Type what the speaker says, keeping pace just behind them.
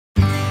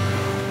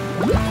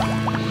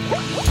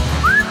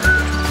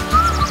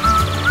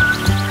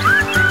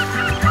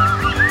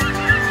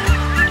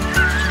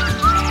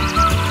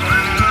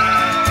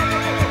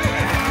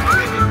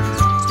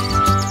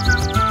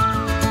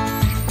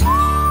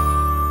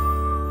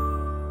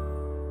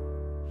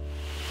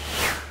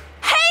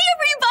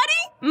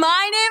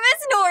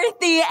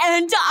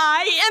And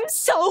I am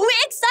so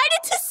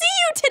excited to see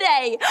you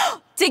today.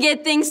 To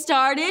get things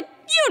started,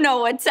 you know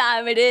what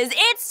time it is.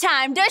 It's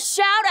time to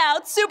shout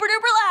out super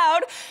duper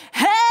loud,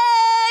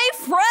 "Hey,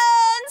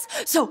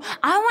 friends!" So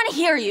I want to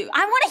hear you.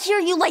 I want to hear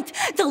you like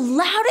the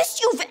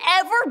loudest you've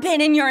ever been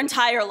in your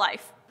entire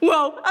life.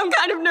 Whoa, I'm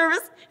kind of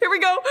nervous. Here we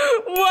go.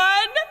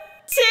 1,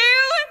 2,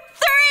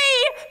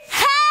 3.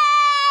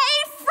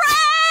 Hey,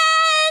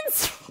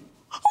 friends!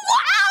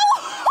 Wow!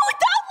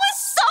 That was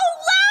so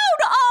loud!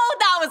 Oh,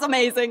 that was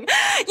amazing.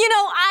 You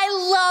know, I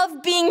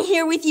love being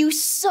here with you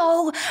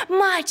so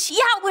much.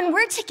 Yeah, when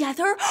we're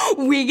together,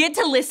 we get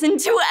to listen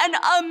to an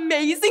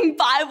amazing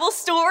Bible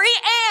story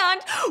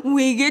and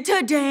we get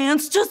to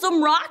dance to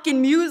some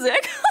rockin'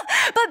 music.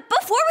 But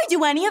before we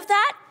do any of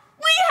that,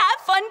 we have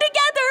fun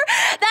together.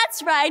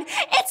 That's right,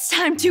 it's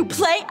time to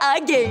play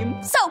a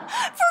game. So,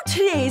 for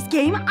today's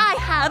game, I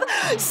have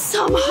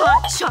some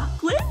hot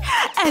chocolate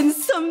and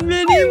some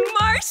mini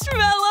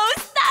marshmallows.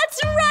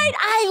 That's right,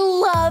 I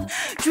love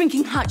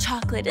drinking hot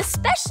chocolate,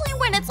 especially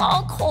when it's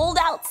all cold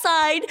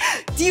outside.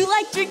 Do you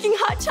like drinking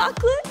hot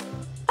chocolate?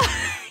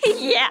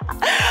 Yeah.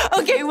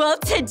 Okay, well,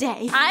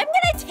 today I'm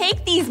gonna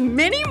take these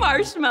mini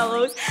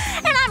marshmallows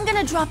and I'm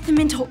gonna drop them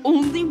into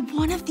only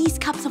one of these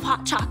cups of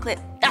hot chocolate.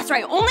 That's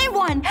right, only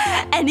one.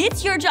 And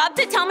it's your job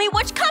to tell me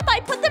which cup I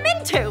put them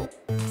into.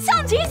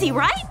 Sounds easy,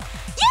 right?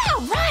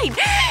 Yeah, right.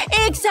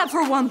 Except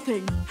for one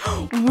thing.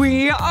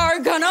 We are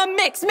gonna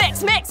mix the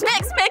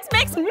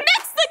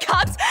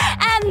cups,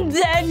 and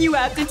then you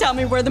have to tell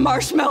me where the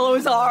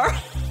marshmallows are.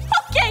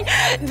 Okay,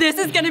 this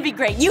is gonna be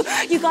great. You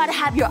gotta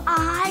have your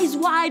eyes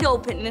wide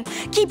open.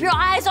 Keep your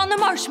eyes on the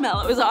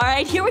marshmallows, all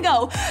right? Here we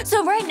go.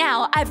 So right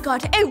now, I've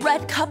got a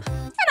red cup,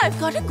 and I've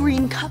got a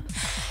green cup.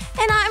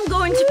 And I'm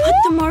going to put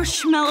the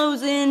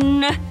marshmallows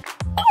in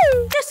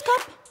this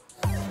cup.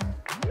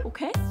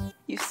 Okay,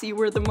 you see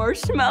where the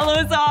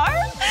marshmallows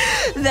are?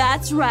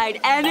 That's right,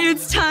 and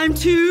it's time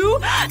to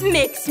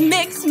mix,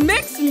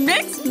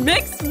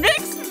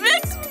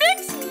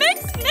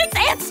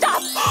 and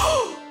stop.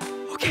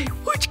 Okay,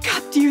 which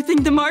cup do you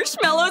think the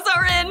marshmallows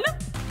are in?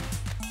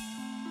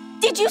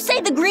 Did you say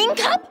the green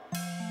cup?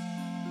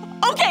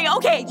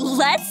 Okay,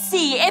 let's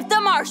see if the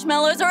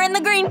marshmallows are in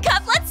the green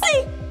cup. Let's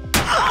see.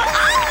 Oh,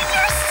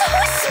 you're so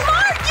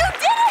smart! You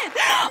did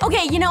it!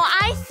 Okay, you know,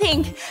 I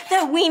think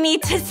that we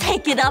need to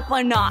take it up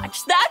a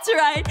notch. That's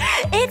right.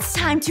 It's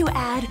time to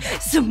add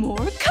some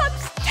more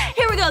cups.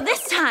 Here we go.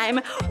 This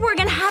time, we're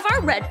gonna have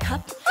our red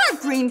cup, our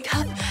green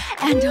cup,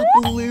 and a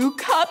blue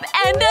cup,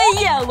 and a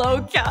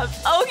yellow cup.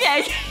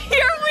 Okay,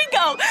 here we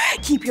go.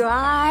 Keep your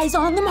eyes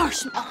on the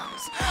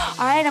marshmallows.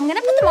 All right, I'm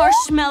gonna put the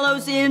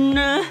marshmallows in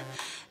that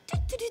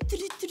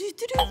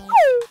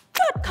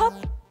cup.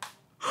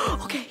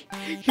 Okay,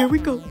 here we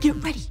go. Get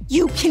ready.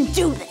 You can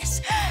do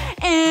this.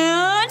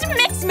 And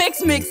mix. And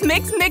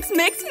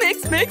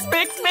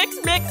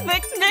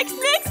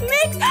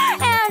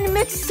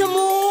mix some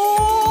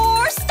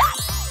more. Stop.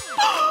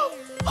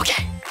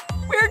 Okay,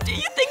 where do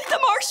you think the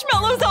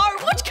marshmallows are?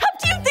 Which cup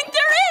do you think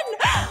they're in?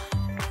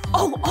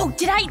 Oh,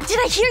 did I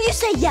hear you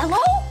say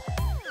yellow?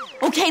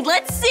 Okay,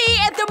 let's see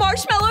if the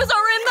marshmallows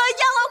are in the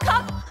yellow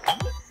cup.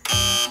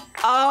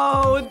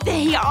 Oh,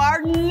 they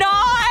are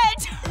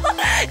not.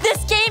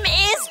 This game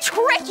is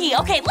tricky.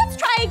 Okay, let's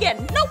try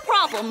again. No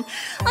problem.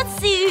 Let's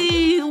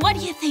see. What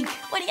do you think?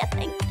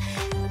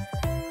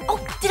 Oh,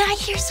 did I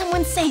hear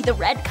someone say the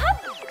red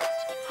cup?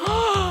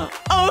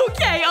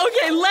 Okay,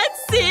 let's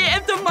see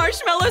if the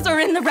marshmallows are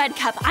in the red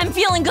cup. I'm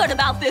feeling good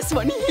about this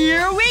one.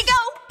 Here we go.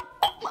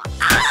 Oh,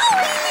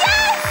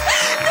 yes!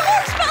 The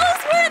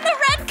marshmallows were in the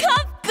red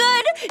cup.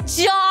 Good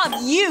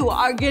job. You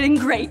are getting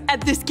great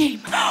at this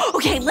game.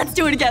 Okay, let's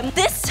do it again.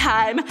 This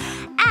time,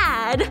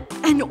 add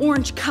an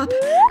orange cup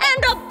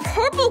and a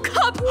purple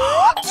cup.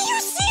 Do you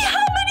see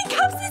how many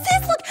cups this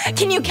is? Look,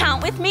 can you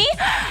count with me?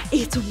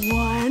 It's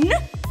 1,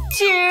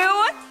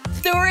 2,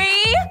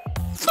 3,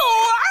 4,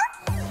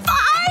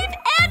 5,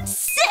 and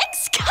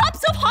 6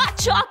 cups of hot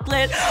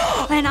chocolate.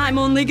 And I'm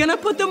only gonna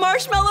put the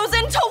marshmallows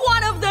into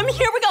one of them.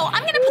 Here we go.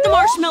 I'm gonna put the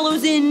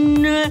marshmallows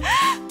in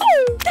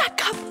that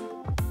cup.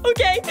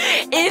 Okay,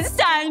 it's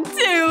time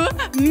to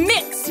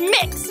mix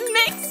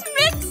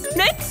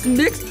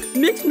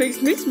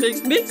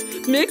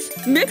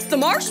the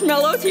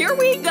marshmallows. Here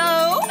we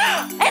go.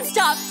 And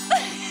stop.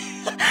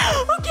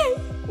 Okay,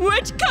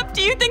 which cup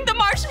do you think the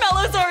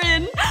marshmallows are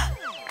in?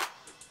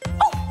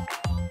 Oh,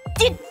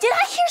 did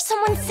I hear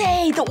someone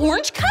say the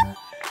orange cup?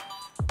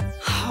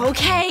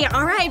 Okay,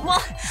 all right,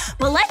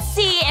 well, let's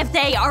see if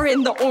they are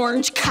in the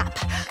orange cup.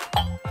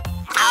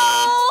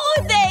 Oh,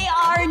 they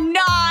are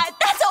not.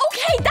 That's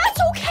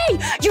okay.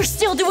 You're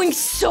still doing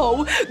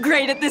so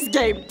great at this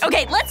game.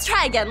 Okay, let's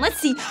try again. Let's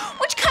see.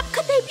 Which cup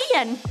could they be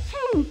in?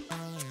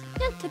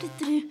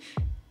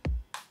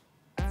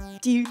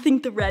 Do you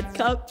think the red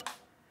cup?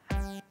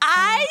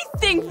 I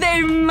think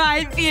they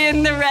might be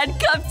in the red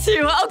cup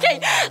too.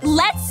 Okay,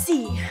 let's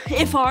see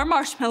if our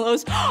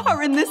marshmallows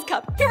are in this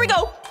cup. Here we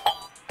go.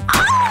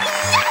 Oh,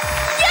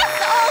 yes,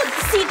 yes!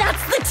 Oh, see,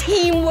 that's the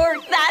teamwork.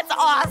 That's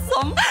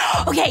awesome.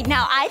 Okay,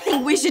 now I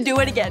think we should do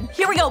it again.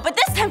 Here we go, but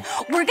this time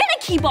we're gonna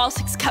keep all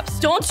 6 cups.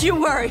 Don't you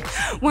worry.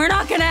 We're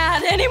not gonna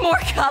add any more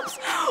cups.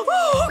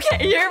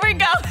 Okay, here we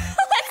go.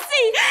 Let's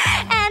see.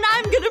 And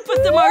I'm gonna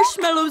put the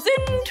marshmallows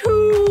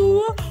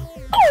into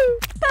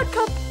that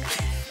cup.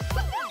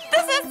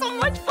 This is so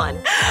much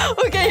fun.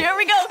 Okay, here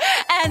we go.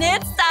 And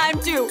it's time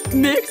to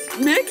mix,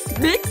 mix,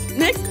 mix,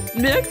 mix,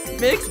 mix,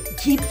 mix.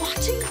 Keep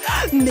watching.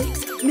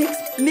 Mix, mix,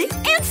 mix,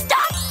 and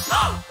stop.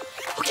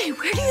 Okay,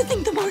 where do you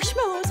think the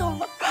marshmallows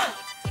are?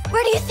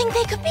 Where do you think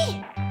they could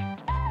be?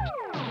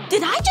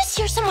 Did I just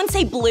hear someone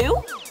say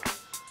blue?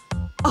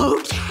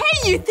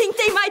 Okay, you think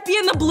they might be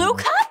in the blue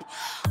cup?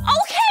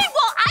 Okay,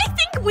 well, I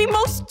think we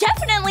most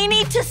definitely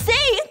need to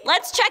see.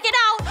 Let's check it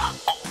out.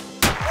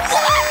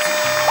 What?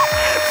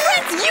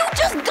 Friends, you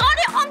just got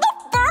it on the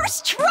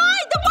first try!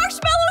 The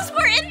marshmallows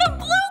were in the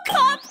blue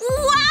cup!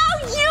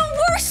 Wow, you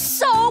were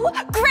so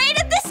great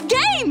at this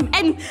game!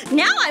 And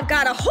now I've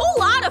got a whole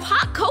lot of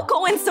hot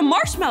cocoa and some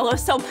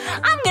marshmallows, so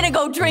I'm gonna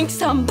go drink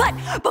some. But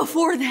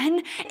before then,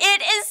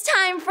 it is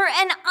time for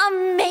an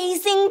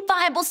amazing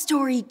Bible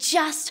story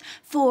just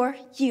for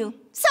you.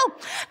 So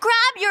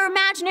grab your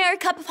imaginary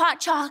cup of hot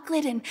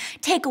chocolate and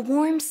take a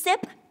warm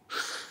sip.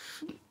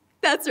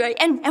 That's right,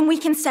 and we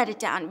can set it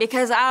down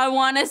because I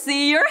want to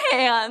see your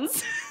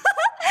hands.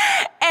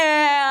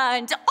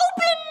 And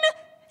open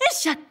and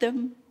shut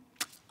them.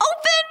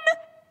 Open,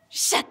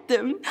 shut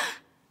them.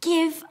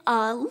 Give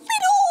a little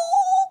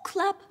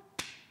clap.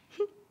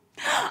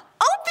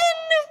 Open,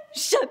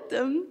 shut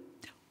them.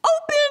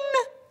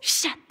 Open,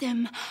 shut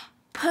them.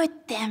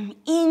 Put them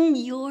in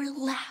your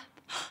lap.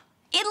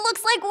 It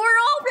looks like we're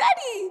all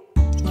ready.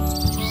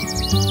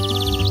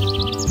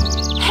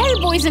 Hey,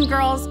 boys and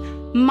girls.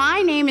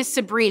 My name is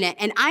Sabrina,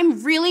 and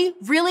I'm really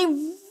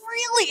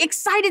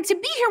excited to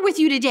be here with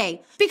you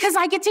today because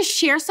I get to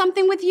share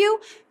something with you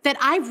that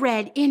I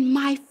read in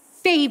my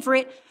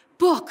favorite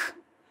book.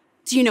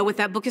 Do you know what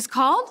that book is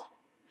called?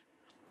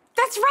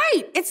 That's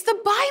right, it's the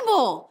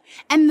Bible.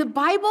 And the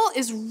Bible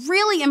is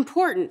really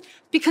important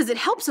because it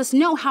helps us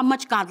know how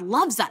much God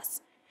loves us.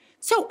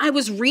 So I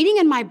was reading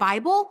in my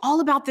Bible all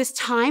about this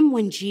time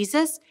when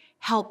Jesus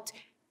helped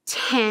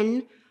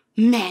 10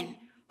 men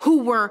who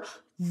were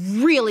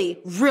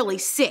really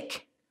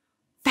sick.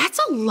 That's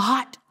a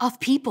lot of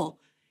people.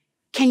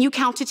 Can you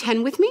count to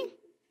 10 with me?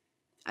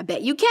 I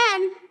bet you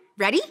can.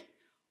 Ready?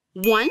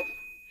 1,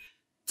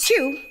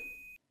 2,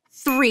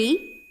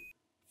 3,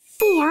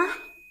 4,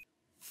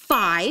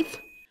 5,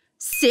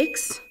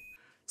 6,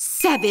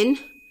 7,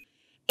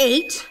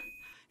 8,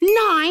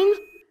 9,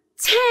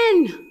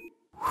 10.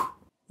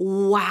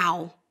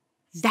 Wow,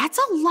 that's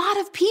a lot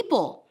of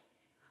people.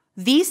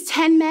 These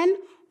 10 men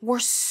were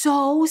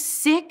so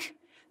sick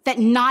that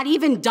not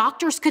even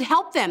doctors could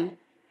help them.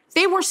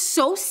 They were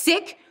so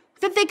sick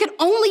that they could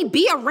only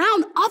be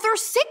around other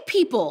sick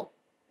people.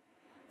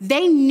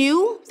 They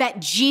knew that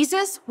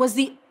Jesus was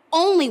the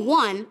only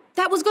one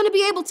that was going to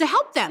be able to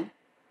help them.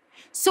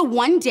 So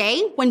one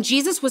day when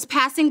Jesus was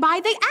passing by,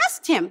 they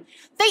asked him.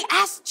 They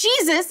asked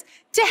Jesus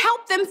to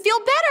help them feel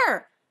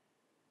better.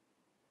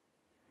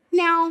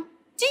 Now,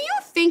 do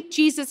you think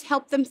Jesus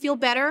helped them feel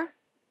better?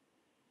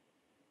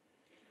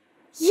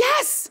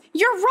 Yes,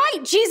 you're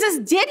right. Jesus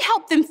did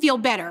help them feel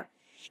better.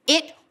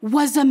 It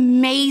was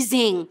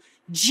amazing.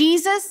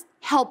 Jesus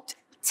helped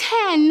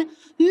 10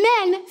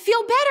 men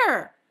feel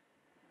better.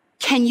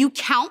 Can you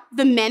count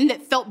the men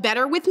that felt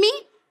better with me?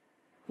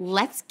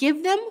 Let's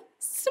give them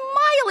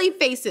smiley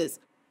faces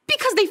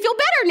because they feel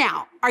better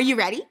now. Are you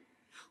ready?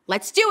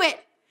 Let's do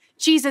it.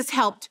 Jesus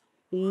helped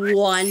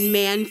 1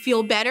 man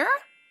feel better.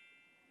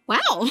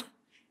 Wow,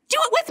 do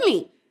it with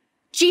me.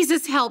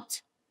 Jesus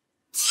helped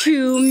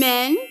 2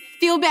 men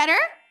feel better.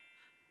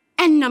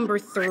 And number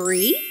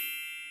 3,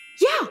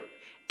 yeah.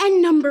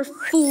 And number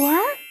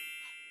 4,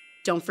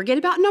 don't forget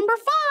about number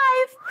 5.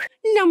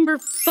 Number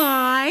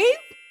 5,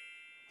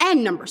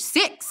 and number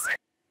 6.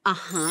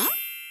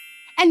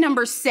 And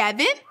number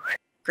 7,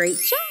 great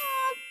job.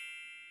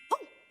 Oh,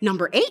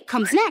 number 8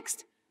 comes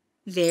next.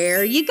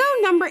 There you go,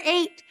 number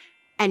 8.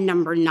 And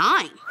number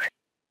 9.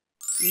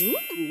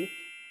 Ooh,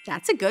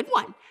 that's a good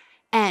one.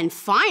 And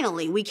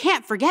finally, we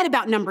can't forget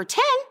about number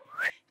 10.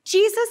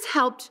 Jesus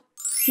helped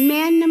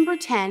man number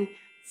 10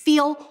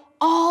 feel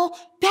all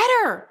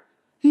better.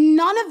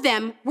 None of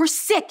them were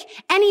sick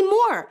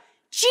anymore.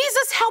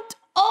 Jesus helped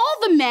all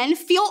the men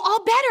feel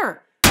all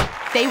better.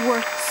 They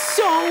were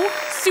so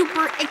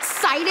super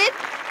excited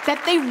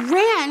that they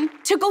ran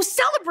to go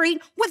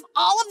celebrate with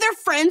all of their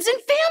friends and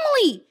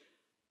family.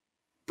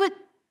 But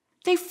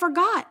they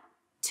forgot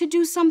to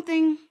do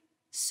something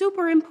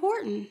super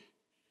important.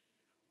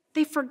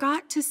 They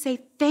forgot to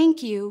say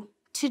thank you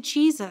to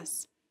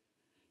Jesus.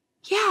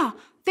 Yeah,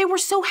 they were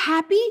so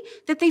happy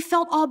that they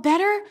felt all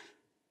better,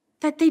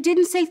 that they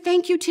didn't say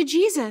thank you to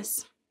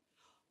Jesus.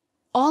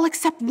 All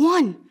except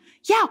one.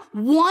 Yeah,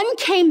 one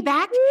came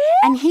back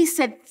and he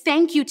said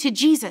thank you to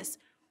Jesus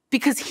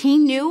because he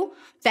knew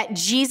that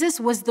Jesus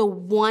was the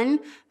one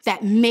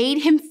that made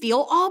him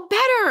feel all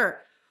better.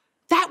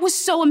 That was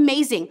so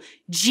amazing.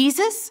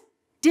 Jesus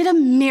did a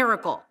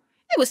miracle.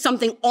 It was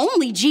something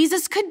only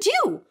Jesus could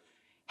do.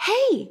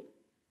 Hey,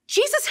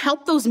 Jesus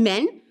helped those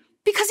men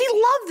because he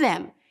loved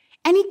them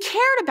and he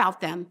cared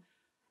about them.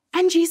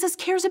 And Jesus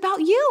cares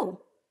about you.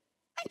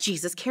 And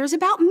Jesus cares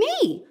about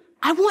me.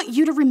 I want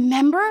you to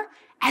remember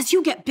as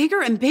you get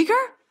bigger and bigger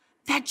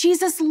that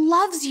Jesus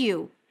loves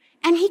you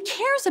and he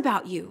cares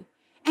about you.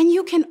 And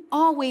you can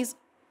always,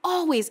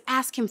 always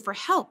ask him for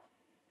help.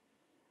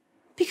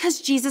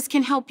 Because Jesus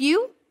can help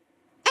you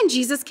and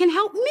Jesus can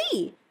help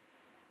me.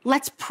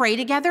 Let's pray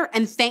together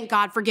and thank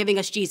God for giving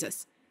us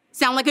Jesus.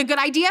 Sound like a good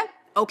idea?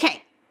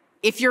 Okay.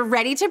 If you're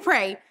ready to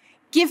pray,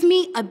 give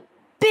me a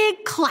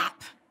big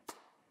clap.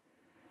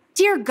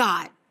 Dear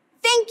God,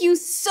 thank you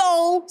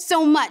so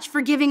much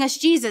for giving us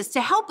Jesus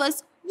to help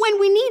us when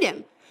we need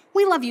him.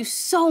 We love you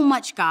so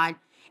much, God.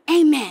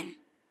 Amen.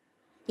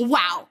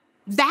 Wow,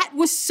 that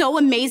was so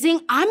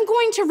amazing. I'm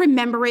going to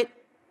remember it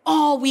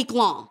all week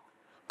long.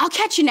 I'll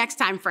catch you next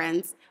time,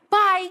 friends.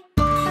 Bye.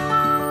 Wow,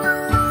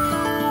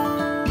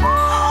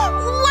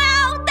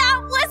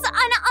 that was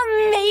an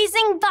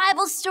amazing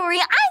Bible story.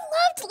 I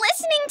loved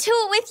listening to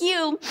it with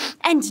you.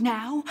 And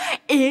now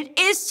it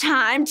is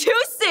time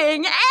to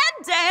sing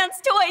and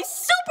dance to a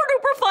super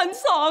duper fun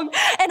song.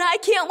 And I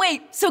can't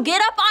wait. So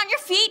get up on your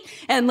feet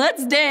and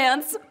let's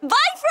dance. Bye,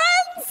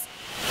 friends.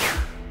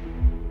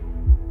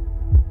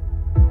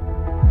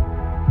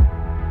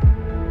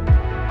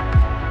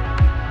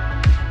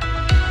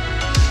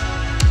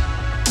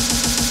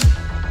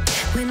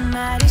 When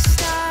my day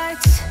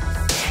starts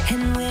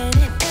and when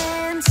it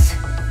ends,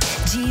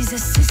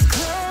 Jesus is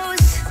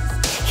close,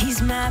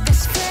 he's my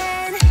best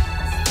friend.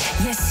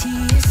 Yes,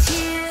 he is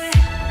here,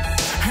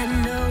 I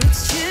know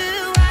it's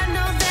true, I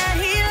know that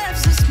he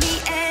loves us,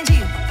 me and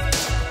you.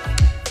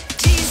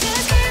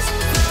 Jesus cares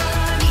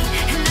for me,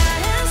 and I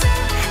am so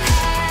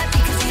happy,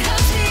 cause he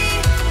helps me,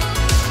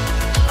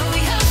 oh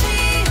he helps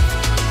me.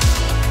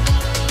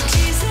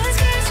 Jesus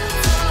cares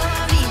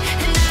for me,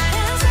 and I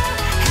am so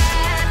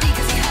happy,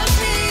 cause he helps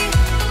me,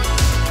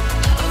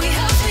 oh he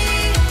helps me.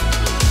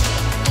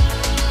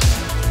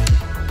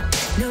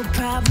 No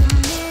problem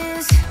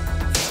is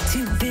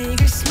too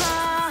big or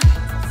small.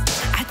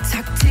 I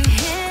talk to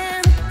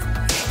him,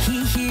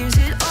 he hears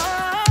it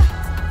all.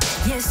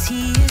 Yes,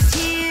 he is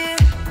here.